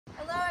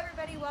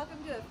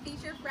welcome to a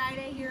Feature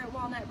Friday here at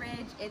Walnut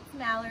Ridge. It's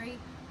Mallory.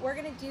 We're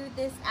going to do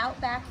this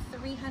Outback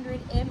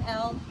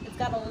 300ML. It's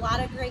got a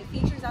lot of great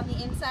features on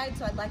the inside,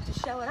 so I'd like to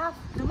show it off.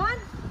 Come on.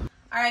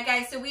 All right,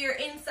 guys, so we are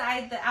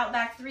inside the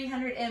Outback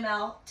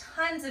 300ML.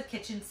 Tons of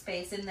kitchen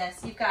space in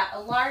this. You've got a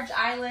large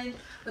island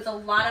with a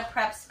lot of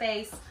prep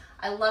space.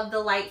 I love the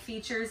light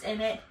features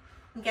in it.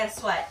 And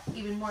guess what?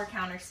 Even more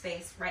counter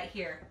space right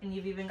here. And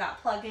you've even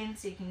got plug-ins,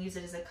 so you can use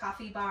it as a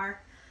coffee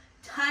bar.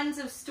 Tons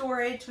of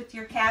storage with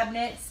your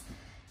cabinets.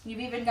 You've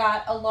even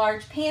got a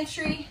large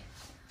pantry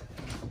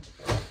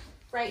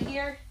right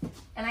here.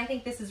 And I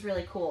think this is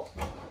really cool.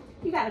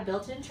 You got a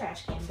built-in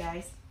trash can,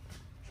 guys.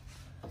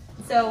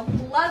 So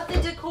love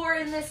the decor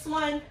in this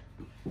one,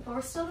 but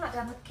we're still not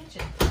done with the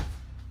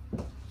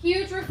kitchen.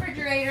 Huge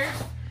refrigerator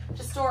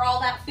to store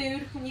all that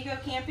food when you go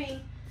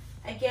camping.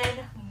 Again,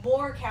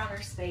 more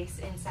counter space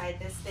inside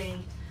this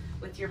thing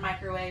with your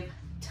microwave.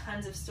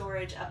 Tons of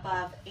storage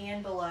above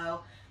and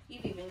below.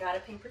 You've even got a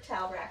paper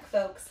towel rack,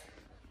 folks.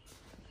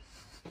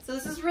 So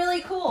this is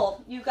really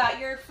cool. You've got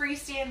your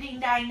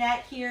freestanding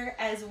dinette here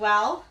as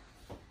well,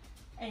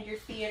 and your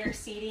theater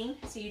seating.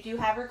 So you do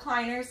have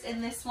recliners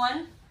in this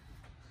one.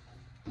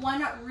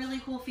 One really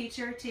cool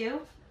feature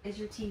too is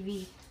your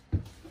TV.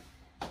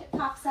 It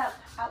pops up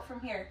out from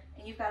here,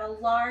 and you've got a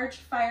large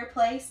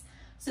fireplace.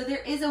 So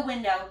there is a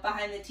window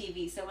behind the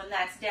TV, so when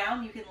that's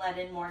down, you can let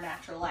in more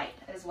natural light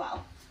as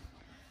well.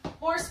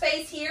 More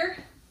space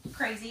here,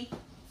 crazy.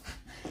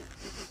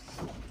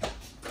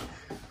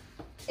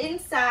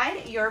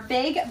 Inside your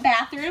big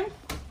bathroom,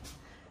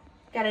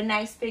 got a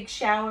nice big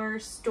shower,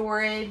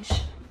 storage.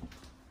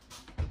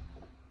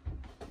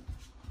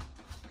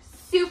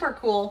 Super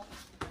cool.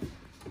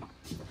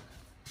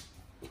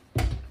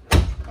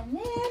 And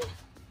then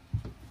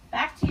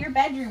back to your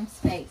bedroom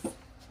space.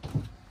 So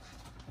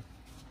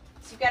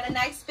you've got a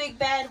nice big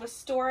bed with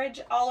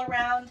storage all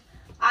around.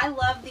 I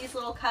love these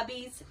little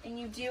cubbies, and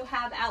you do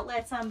have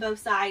outlets on both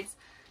sides,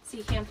 so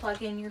you can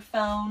plug in your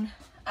phone.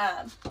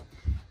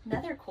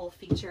 Another cool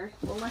feature,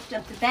 we'll lift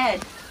up the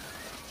bed.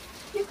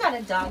 You've got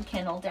a dog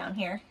kennel down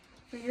here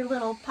for your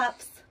little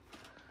pups.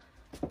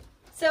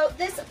 So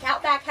this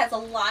Outback has a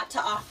lot to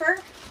offer.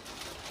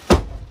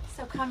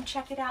 So come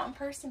check it out in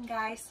person,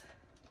 guys.